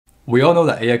We all know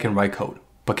that AI can write code,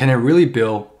 but can it really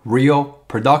build real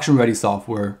production-ready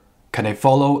software? Can it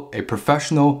follow a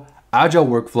professional agile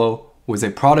workflow with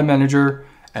a product manager,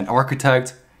 an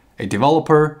architect, a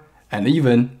developer, and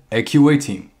even a QA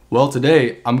team? Well,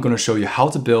 today I'm going to show you how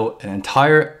to build an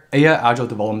entire AI agile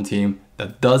development team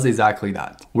that does exactly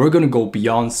that. We're going to go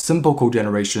beyond simple code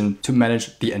generation to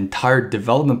manage the entire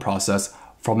development process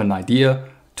from an idea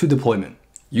to deployment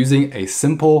using a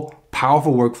simple,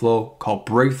 powerful workflow called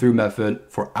breakthrough method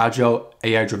for agile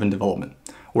AI-driven development,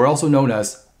 or also known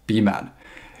as BMAD.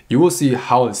 You will see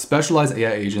how specialized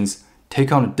AI agents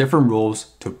take on different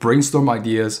roles to brainstorm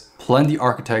ideas, plan the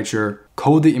architecture,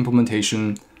 code the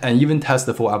implementation, and even test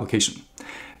the full application.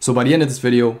 So by the end of this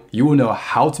video, you will know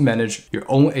how to manage your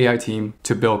own AI team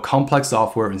to build complex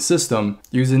software and system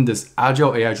using this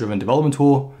agile AI-driven development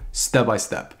tool step by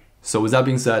step. So with that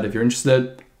being said, if you're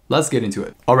interested, let's get into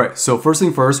it. All right, so first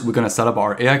thing first, we're gonna set up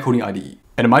our AI coding IDE.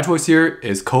 And my choice here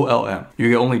is CodeLLM. You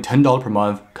get only $10 per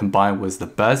month combined with the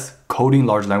best coding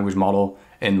large language model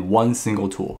in one single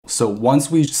tool. So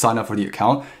once we sign up for the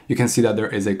account, you can see that there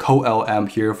is a CodeLLM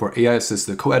here for AI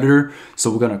assisted code editor.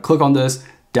 So we're gonna click on this,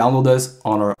 download this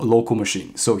on our local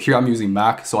machine. So here I'm using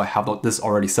Mac, so I have this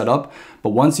already set up. But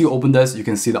once you open this, you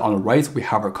can see that on the right, we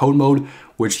have our code mode,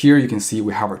 which here you can see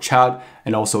we have our chat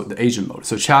and also the agent mode.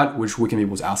 So chat, which we can be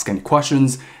able to ask any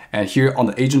questions. And here on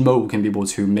the agent mode, we can be able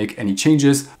to make any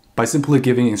changes by simply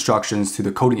giving instructions to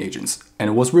the coding agents.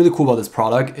 And what's really cool about this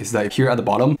product is that here at the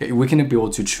bottom, we can be able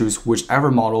to choose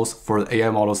whichever models for the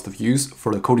AI models to use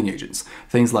for the coding agents.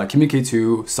 Things like Communicate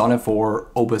 2, Sonnet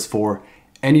 4, Opus 4,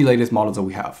 any latest models that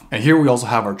we have. And here we also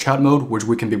have our chat mode, which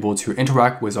we can be able to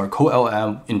interact with our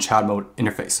CodeLLM in chat mode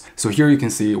interface. So here you can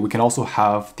see we can also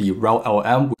have the route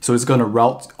LLM. So it's gonna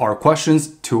route our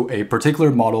questions to a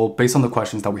particular model based on the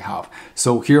questions that we have.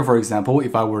 So here, for example,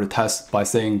 if I were to test by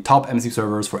saying top MC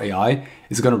servers for AI,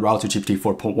 it's gonna route to GPT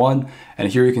 4.1. And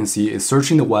here you can see it's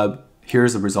searching the web.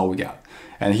 Here's the result we get.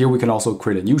 And here we can also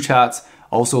create a new chat,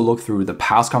 also look through the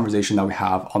past conversation that we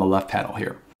have on the left panel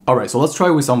here. All right, so let's try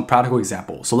with some practical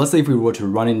examples. So let's say if we were to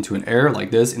run into an error like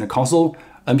this in a console,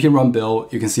 npm run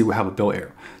build, you can see we have a build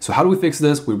error. So how do we fix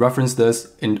this? We reference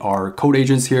this in our code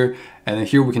agents here, and then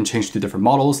here we can change to different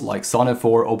models like Sonnet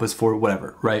 4, Opus 4,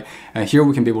 whatever, right? And here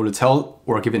we can be able to tell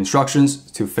or give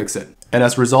instructions to fix it. And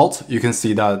as a result, you can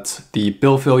see that the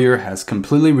build failure has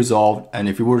completely resolved. And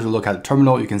if you were to look at the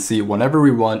terminal, you can see whenever we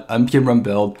run npm run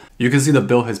build, you can see the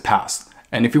build has passed.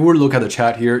 And if you were to look at the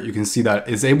chat here, you can see that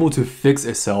it's able to fix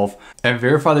itself and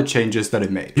verify the changes that it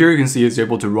made. Here you can see it's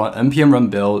able to run npm run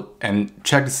build and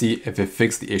check to see if it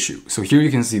fixed the issue. So here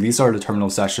you can see these are the terminal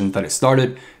sessions that it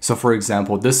started. So for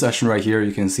example, this session right here,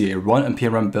 you can see a run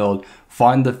npm run build,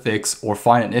 find the fix or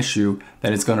find an issue,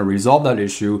 then it's gonna resolve that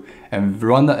issue and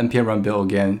run the npm run build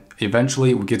again.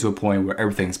 Eventually we get to a point where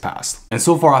everything's passed. And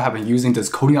so far I have been using this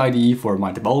coding IDE for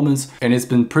my developments and it's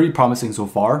been pretty promising so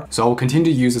far. So I will continue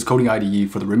to use this coding IDE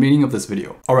for the remaining of this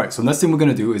video. All right, so next thing we're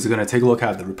gonna do is we're gonna take a look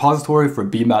at the repository for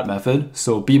BMAD method.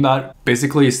 So BMAD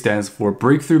basically stands for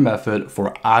Breakthrough Method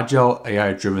for Agile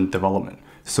AI-Driven Development.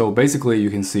 So basically you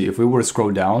can see if we were to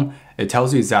scroll down, it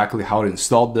tells you exactly how to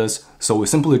install this. So we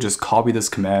simply just copy this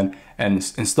command and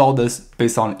install this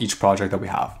based on each project that we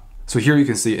have. So here you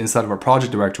can see inside of our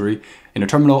project directory in the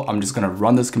terminal, I'm just gonna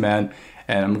run this command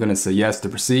and I'm gonna say yes to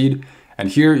proceed. And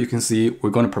here you can see we're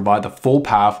gonna provide the full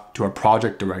path to our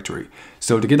project directory.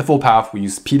 So to get the full path, we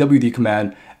use pwd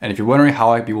command. And if you're wondering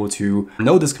how I'd be able to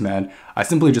know this command, I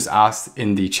simply just asked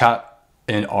in the chat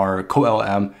in our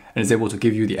CodeLLM and it's able to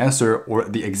give you the answer or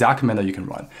the exact command that you can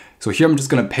run. So here I'm just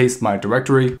gonna paste my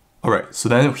directory. All right, so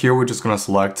then here we're just gonna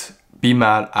select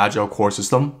BMAD Agile Core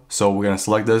System. So we're gonna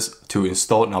select this to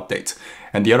install and update.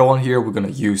 And the other one here we're gonna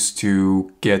use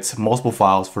to get multiple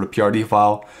files for the PRD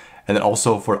file. And then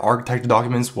also for architecture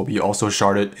documents will be also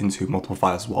sharded into multiple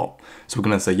files as well. So we're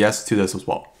gonna say yes to this as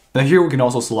well. Then here we can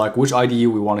also select which IDE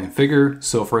we want to configure.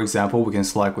 So for example, we can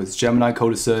select with Gemini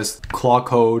Code Assist, Claude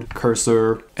Code,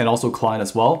 Cursor, and also Client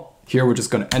as well. Here we're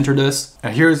just going to enter this.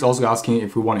 And here it's also asking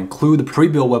if we want to include the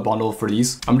pre-built web bundle for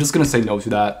these. I'm just going to say no to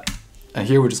that. And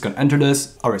here we're just gonna enter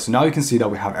this. All right, so now you can see that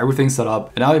we have everything set up.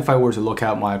 And now if I were to look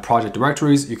at my project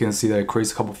directories, you can see that it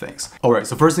creates a couple of things. All right,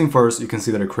 so first thing first, you can see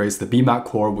that it creates the BMAD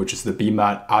core, which is the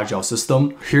BMAD Agile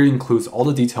system. Here it includes all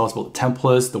the details about the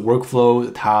templates, the workflow,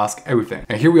 the task, everything.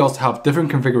 And here we also have different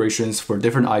configurations for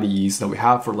different IDEs that we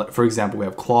have. For example, we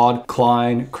have Claude,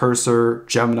 Client, Cursor,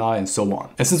 Gemini, and so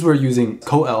on. And since we're using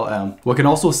CodeLLM, we can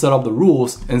also set up the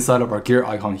rules inside of our gear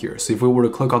icon here. So if we were to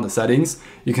click on the settings,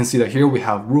 you can see that here we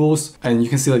have rules, and you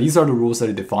can see that these are the rules that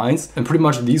it defines. And pretty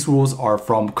much these rules are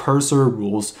from Cursor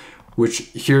rules, which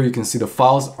here you can see the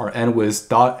files are end with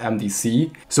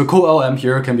 .mdc. So CodeLLM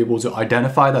here can be able to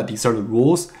identify that these are the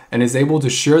rules and is able to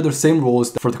share the same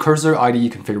rules for the cursor IDE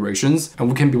configurations, and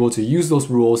we can be able to use those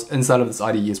rules inside of this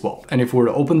IDE as well. And if we were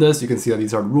to open this, you can see that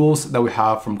these are rules that we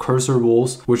have from cursor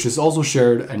rules, which is also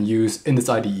shared and used in this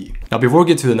IDE. Now, before we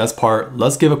get to the next part,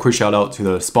 let's give a quick shout out to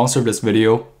the sponsor of this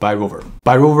video, ByRover.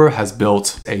 ByRover has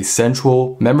built a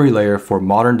central memory layer for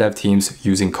modern dev teams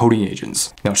using coding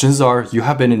agents. Now, chances are you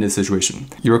have been in this situation.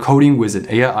 You're coding with an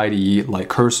AI IDE like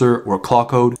Cursor or Claude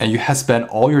Code, and you have spent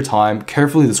all your time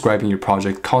carefully describing your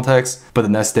project context, but the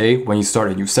next day when you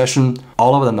start a new session,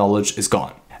 all of the knowledge is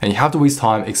gone. And you have to waste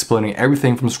time explaining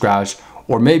everything from scratch,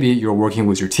 or maybe you're working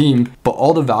with your team, but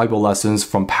all the valuable lessons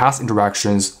from past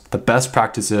interactions, the best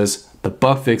practices, the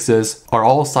bug fixes are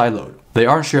all siloed. They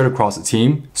aren't shared across the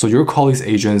team, so your colleagues'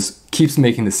 agents keeps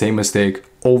making the same mistake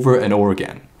over and over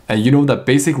again. And you know that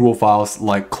basic rule files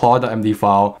like claude.md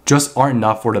file just aren't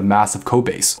enough for the massive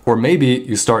codebase. Or maybe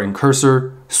you start in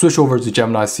Cursor, switch over to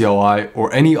Gemini CLI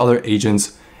or any other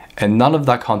agents, and none of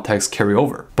that context carry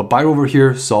over. But ByRover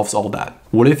here solves all that.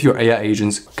 What if your AI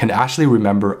agents can actually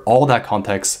remember all that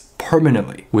context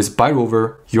permanently? With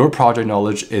ByRover, your project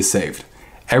knowledge is saved.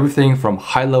 Everything from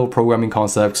high-level programming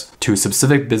concepts to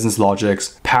specific business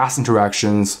logics, past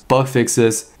interactions, bug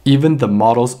fixes, even the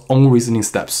model's own reasoning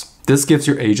steps. This gives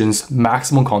your agents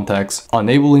maximum context,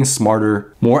 enabling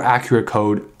smarter, more accurate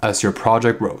code as your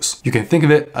project grows. You can think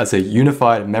of it as a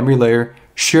unified memory layer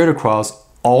shared across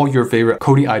all your favorite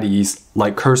coding IDEs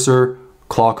like Cursor,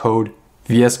 Claude Code,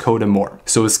 VS Code, and more.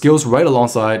 So it scales right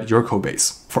alongside your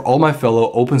codebase. For all my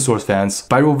fellow open source fans,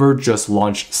 ByRover just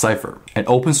launched Cypher, an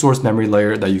open source memory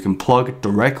layer that you can plug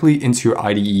directly into your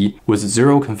IDE with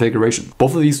zero configuration.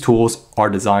 Both of these tools are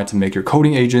designed to make your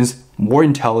coding agents more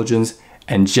intelligent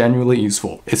and genuinely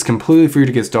useful. It's completely free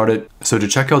to get started, so to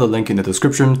check out the link in the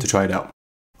description to try it out.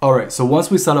 Alright, so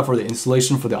once we set up for the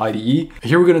installation for the IDE,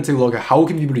 here we're going to take a look at how we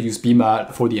can be able to use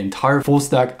BMAD for the entire full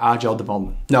stack Agile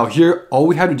development. Now here, all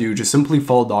we had to do is just simply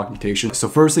follow documentation. So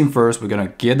first thing first, we're going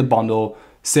to get the bundle,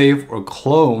 save or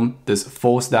clone this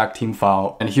full stack team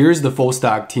file. And here's the full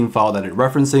stack team file that it's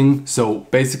referencing. So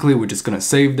basically we're just going to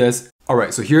save this.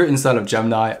 Alright, so here inside of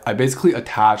Gemini, I basically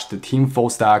attached the team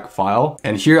full stack file.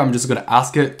 And here I'm just going to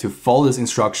ask it to follow these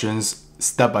instructions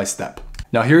step by step.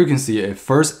 Now here you can see it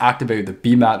first activated the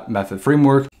BMAD method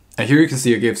framework. And here you can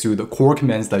see it gives you the core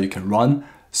commands that you can run.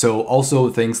 So also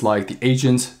things like the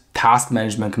agent, task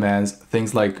management commands,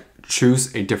 things like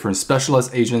choose a different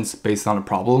specialized agents based on a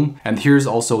problem. And here's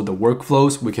also the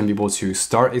workflows. We can be able to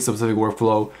start a specific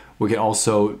workflow. We can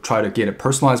also try to get a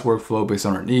personalized workflow based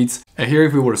on our needs. And here,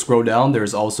 if we were to scroll down,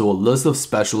 there's also a list of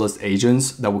specialist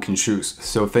agents that we can choose.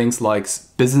 So things like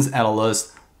business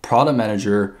analyst, product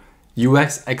manager,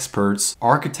 UX experts,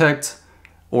 architect,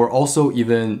 or also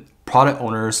even product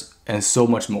owners, and so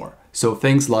much more. So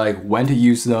things like when to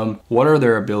use them, what are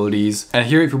their abilities. And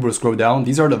here, if we were to scroll down,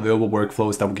 these are the available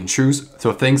workflows that we can choose.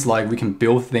 So things like we can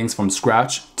build things from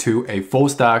scratch to a full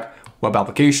stack web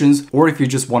applications, or if you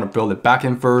just want to build the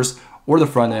backend first or the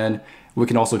front end, we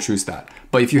can also choose that.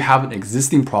 But if you have an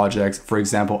existing project, for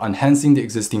example, enhancing the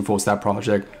existing full stack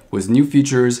project with new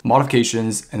features,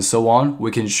 modifications, and so on,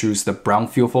 we can choose the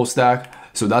brownfield full stack.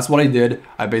 So that's what I did.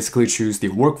 I basically choose the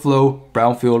workflow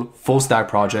brownfield full stack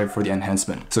project for the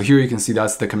enhancement. So here you can see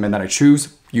that's the command that I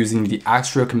choose. Using the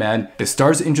extra command, it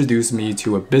starts to introduce me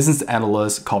to a business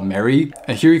analyst called Mary.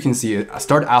 And here you can see it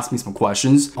start asking me some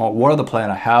questions on what are the plan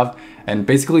I have. And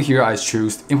basically here I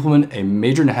choose to implement a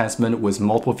major enhancement with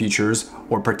multiple features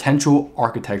or potential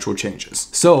architectural changes.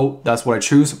 So that's what I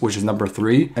choose, which is number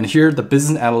 3. And here the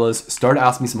business analyst started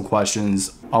asking me some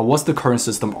questions on what's the current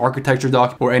system architecture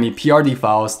doc or any PRD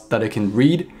files that I can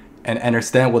read and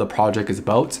understand what the project is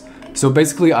about. So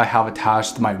basically I have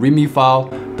attached my README file,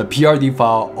 the PRD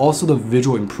file, also the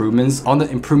visual improvements on the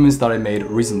improvements that I made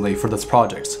recently for this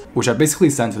project, which I basically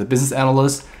sent to the business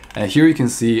analyst. And here you can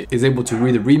see is able to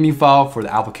read the README file for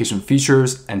the application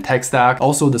features and tech stack,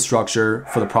 also the structure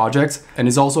for the project, and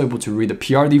is also able to read the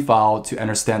PRD file to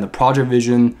understand the project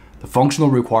vision, the functional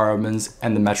requirements,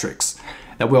 and the metrics.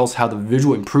 That we also have the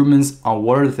visual improvements on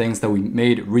what are the things that we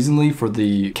made recently for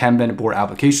the Kanban board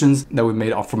applications that we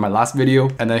made for my last video.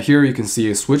 And then here you can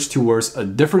see a switch towards a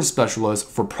different specialist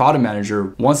for product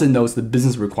manager once it knows the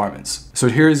business requirements. So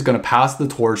here is going to pass the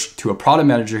torch to a product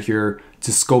manager here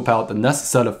to scope out the next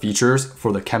set of features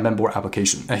for the Kanban board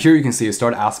application. And here you can see it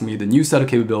started asking me the new set of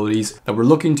capabilities that we're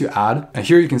looking to add. And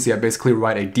here you can see I basically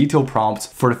write a detailed prompt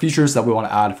for the features that we want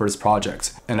to add for this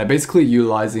project. And I basically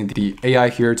utilizing the AI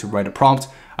here to write a prompt.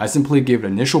 I simply give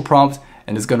an initial prompt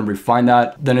and it's going to refine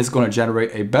that. Then it's going to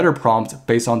generate a better prompt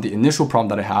based on the initial prompt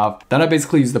that I have. Then I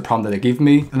basically use the prompt that they gave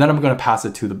me, and then I'm going to pass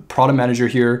it to the product manager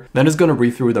here. Then it's going to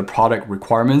read through the product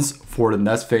requirements for the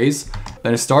next phase.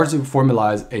 Then it starts to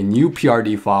formalize a new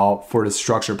PRD file for the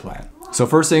structure plan. So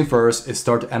first thing first is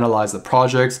start to analyze the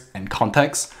projects and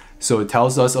context. So it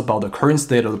tells us about the current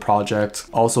state of the project,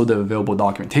 also the available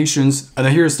documentations. And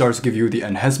then here it starts to give you the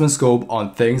enhancement scope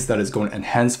on things that is going to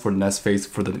enhance for the next phase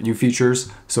for the new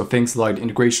features. So things like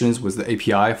integrations with the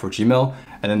API for Gmail.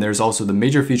 And then there's also the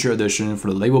major feature addition for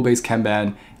the label-based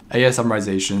Kanban, AI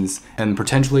summarizations, and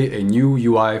potentially a new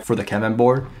UI for the Kanban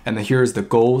board. And then here's the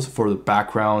goals for the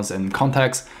backgrounds and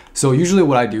context. So usually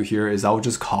what I do here is I'll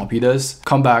just copy this,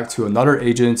 come back to another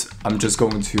agent. I'm just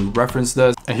going to reference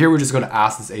this. And here we're just going to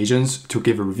ask this agent to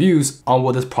give reviews on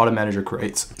what this product manager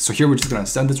creates. So here we're just going to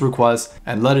send this request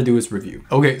and let it do its review.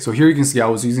 Okay, so here you can see I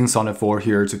was using Sonnet 4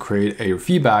 here to create a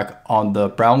feedback on the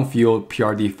brownfield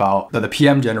PRD file that the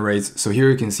PM generates. So here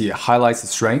you can see it highlights the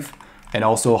strength and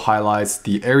also highlights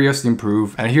the areas to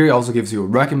improve. And here it also gives you a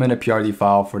recommended PRD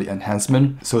file for the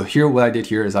enhancement. So here what I did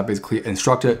here is I basically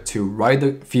instructed to write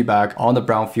the feedback on the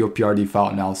brownfield PRD file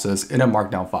analysis in a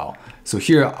markdown file. So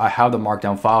here I have the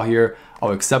markdown file here.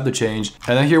 I'll accept the change.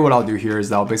 And then here what I'll do here is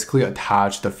I'll basically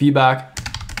attach the feedback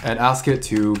and ask it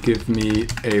to give me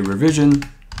a revision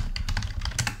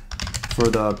for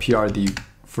the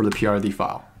PRD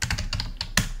file.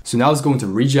 So now it's going to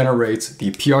regenerate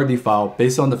the PRD file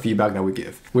based on the feedback that we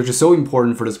give, which is so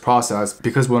important for this process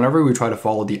because whenever we try to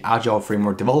follow the Agile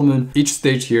framework development, each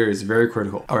stage here is very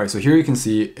critical. All right, so here you can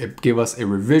see it gave us a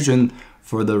revision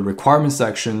for the requirement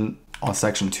section on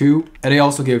section 2. And they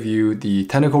also give you the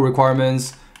technical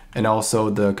requirements and also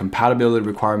the compatibility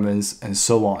requirements and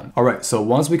so on. All right, so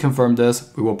once we confirm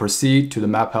this, we will proceed to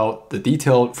map out the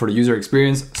detail for the user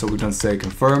experience. So we can say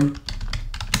confirm.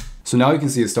 So now you can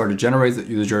see it started to generate the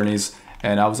user journeys.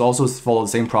 And I was also follow the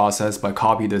same process by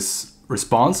copy this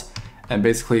response and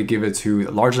basically give it to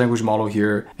a large language model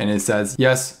here. And it says,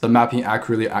 yes, the mapping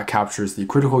accurately captures the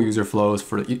critical user flows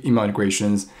for the email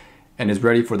integrations and is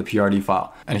ready for the PRD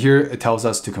file. And here it tells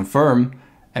us to confirm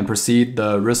and proceed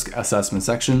the risk assessment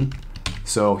section.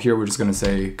 So here we're just gonna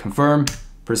say confirm,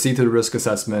 proceed to the risk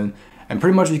assessment. And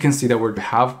pretty much you can see that we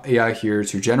have AI here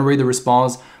to generate the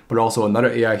response, but also another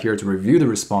AI here to review the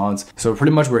response. So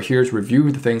pretty much we're here to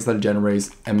review the things that it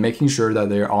generates and making sure that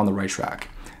they're on the right track.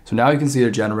 So now you can see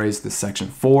it generates the section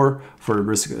 4 for the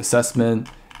risk assessment.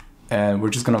 And we're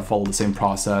just gonna follow the same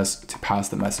process to pass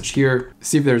the message here,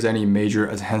 see if there's any major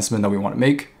enhancement that we wanna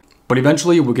make. But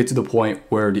eventually we'll get to the point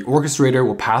where the orchestrator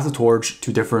will pass the torch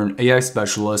to different AI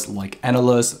specialists like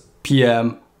analysts,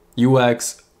 PM,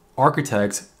 UX,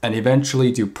 architect, and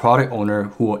eventually to product owner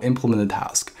who will implement the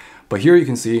task. But here you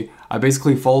can see, I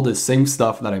basically follow the same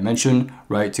stuff that I mentioned,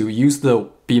 right? To use the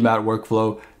BMAD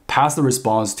workflow, pass the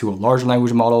response to a large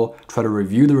language model, try to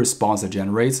review the response it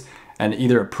generates, and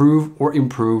either approve or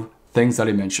improve things that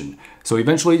I mentioned. So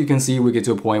eventually you can see we get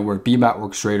to a point where BMAD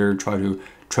orchestrator try to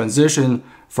transition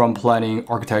from planning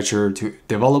architecture to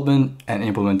development and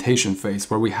implementation phase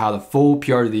where we had a full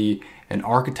PRD and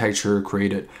architecture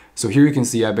created. So here you can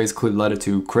see I basically led it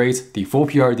to create the full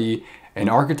PRD and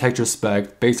architecture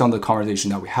spec based on the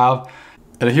conversation that we have.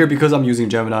 And here, because I'm using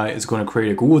Gemini, it's going to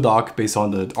create a Google Doc based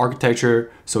on the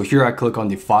architecture. So here I click on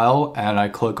the file and I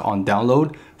click on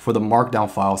download for the markdown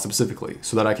file specifically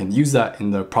so that I can use that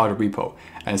in the project repo.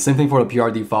 And same thing for the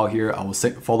PRD file here. I will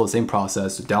follow the same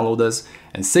process to download this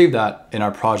and save that in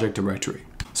our project directory.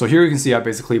 So here you can see I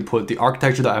basically put the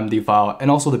architecture.md file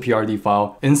and also the PRD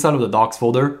file inside of the docs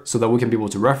folder so that we can be able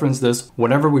to reference this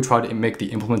whenever we try to make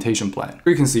the implementation plan.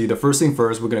 Here you can see the first thing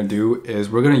first we're going to do is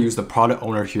we're going to use the product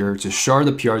owner here to shard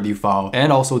the PRD file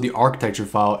and also the architecture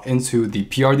file into the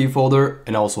PRD folder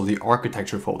and also the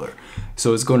architecture folder.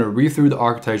 So it's going to read through the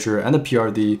architecture and the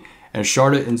PRD and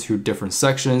shard it into different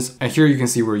sections. And here you can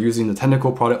see we're using the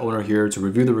technical product owner here to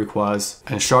review the requests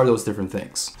and shard those different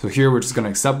things. So here we're just gonna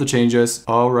accept the changes.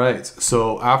 All right,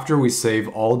 so after we save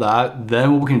all that,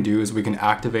 then what we can do is we can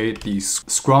activate the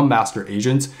Scrum Master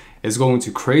agent. It's going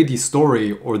to create the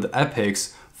story or the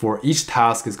epics for each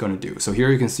task it's going to do. So here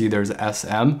you can see there's a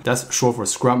SM, that's short for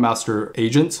Scrum Master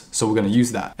Agent. So we're going to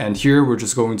use that. And here we're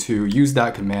just going to use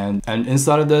that command. And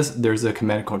inside of this, there's a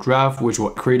command called draft, which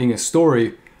will creating a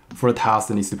story for a task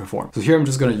that needs to perform. So here I'm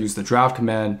just going to use the draft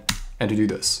command and to do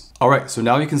this. Alright, so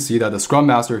now you can see that the Scrum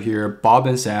Master here, Bob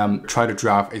and Sam, try to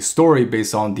draft a story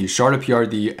based on the Sharded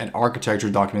PRD and architecture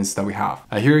documents that we have.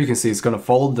 And here you can see it's going to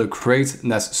follow the create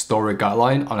nest story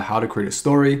guideline on how to create a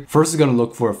story. First, it's going to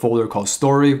look for a folder called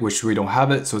story, which we don't have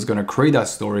it. So it's going to create that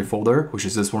story folder, which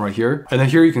is this one right here. And then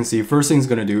here you can see first thing it's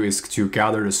going to do is to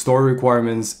gather the story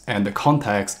requirements and the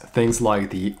context, things like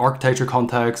the architecture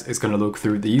context. It's going to look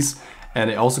through these. And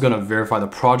it's also going to verify the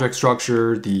project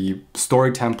structure, the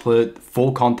story template,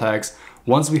 full context.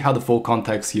 Once we have the full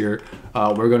context here,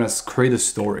 we're going to create a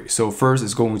story. So first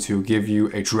it's going to give you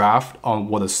a draft on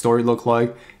what the story look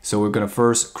like. So we're going to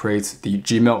first create the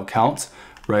Gmail account,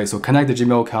 right? So connect the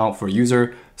Gmail account for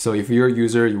user. So if you're a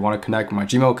user, you want to connect my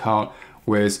Gmail account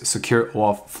with secure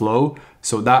OAuth flow.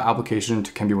 So that application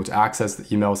can be able to access the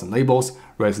emails and labels,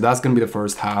 right? So that's going to be the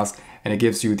first task. And it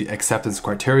gives you the acceptance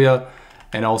criteria,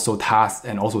 and also tasks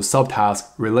and also subtasks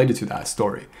related to that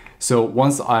story. So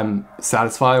once I'm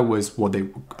satisfied with what they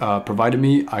provided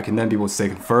me, I can then be able to say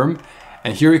confirm.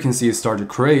 And here you can see it start to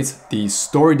create the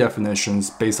story definitions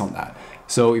based on that.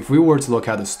 So if we were to look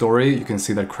at the story, you can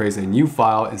see that it creates a new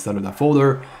file instead of that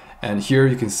folder. And here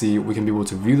you can see we can be able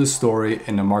to view the story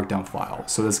in a markdown file.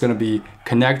 So it's going to be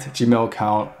connect Gmail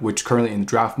account, which currently in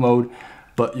draft mode,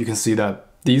 but you can see that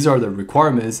these are the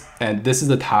requirements, and this is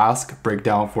the task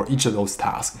breakdown for each of those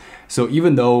tasks. So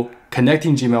even though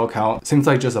connecting Gmail account seems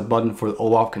like just a button for the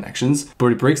OAuth connections,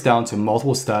 but it breaks down to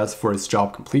multiple steps for its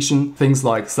job completion. Things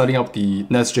like setting up the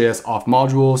Nest.js auth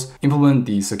modules, implement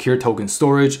the secure token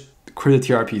storage, create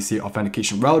a TRPC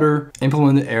authentication router,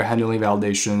 implement the error handling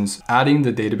validations, adding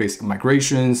the database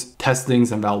migrations,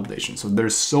 testings, and validations. So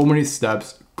there's so many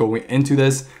steps going into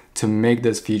this to make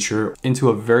this feature into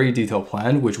a very detailed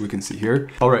plan, which we can see here.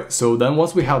 All right, so then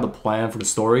once we have the plan for the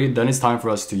story, then it's time for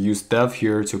us to use dev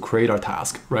here to create our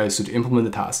task, right? So to implement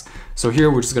the task. So here,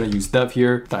 we're just gonna use dev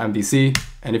here, the MVC.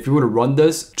 And if you were to run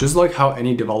this, just like how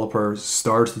any developer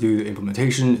starts to do the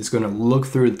implementation, it's gonna look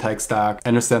through the tech stack,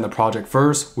 understand the project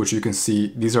first, which you can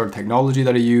see, these are the technology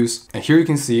that I use. And here you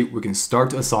can see, we can start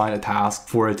to assign a task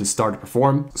for it to start to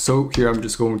perform. So here, I'm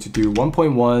just going to do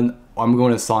 1.1. I'm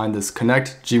going to assign this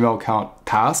connect Gmail account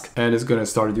task, and it's going to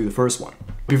start to do the first one.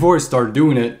 Before we start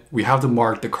doing it, we have to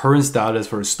mark the current status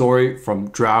for a story from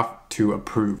draft to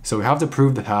approved. So we have to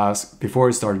approve the task before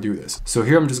we start to do this. So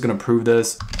here I'm just going to approve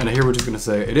this, and here we're just going to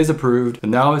say it is approved.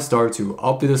 And now I start to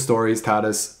update the story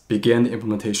status, begin the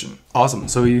implementation. Awesome.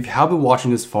 So if you have been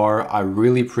watching this far, I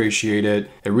really appreciate it.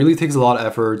 It really takes a lot of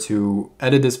effort to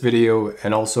edit this video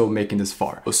and also making this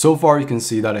far. So far you can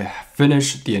see that I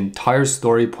finished the entire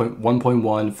story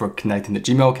 1.1 for connecting the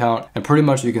Gmail account, and pretty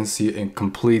much you can see it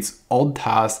completes all the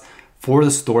tasks for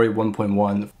the story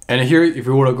 1.1. And here, if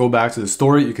we were to go back to the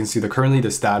story, you can see that currently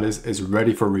the status is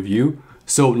ready for review.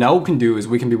 So now what we can do is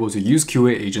we can be able to use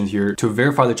QA agent here to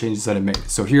verify the changes that it made.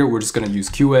 So here we're just going to use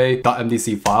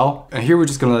QA.mdc file, and here we're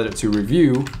just going to let it to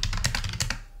review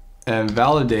and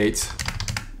validate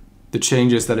the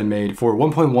changes that it made for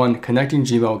 1.1 connecting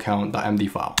Gmail account.md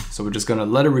file. So we're just gonna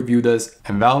let it review this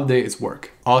and validate its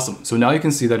work. Awesome. So now you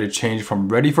can see that it changed from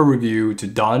ready for review to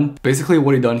done. Basically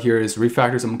what it done here is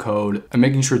refactor some code and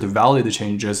making sure to validate the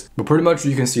changes. But pretty much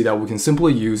you can see that we can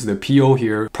simply use the PO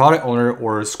here, product owner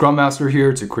or Scrum Master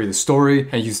here to create a story,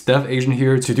 and use dev agent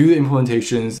here to do the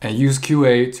implementations, and use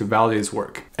QA to validate its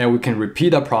work. And we can repeat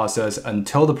that process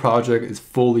until the project is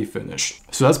fully finished.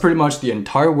 So that's pretty much the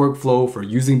entire workflow for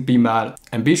using BMAD.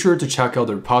 And be sure to check out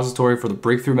the repository for the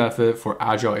breakthrough method for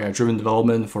Agile AI-driven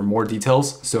development for more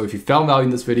details. So if you found value in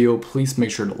this video, please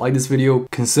make sure to like this video,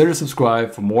 consider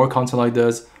subscribe for more content like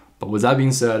this. But with that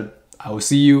being said, I will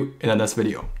see you in the next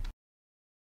video.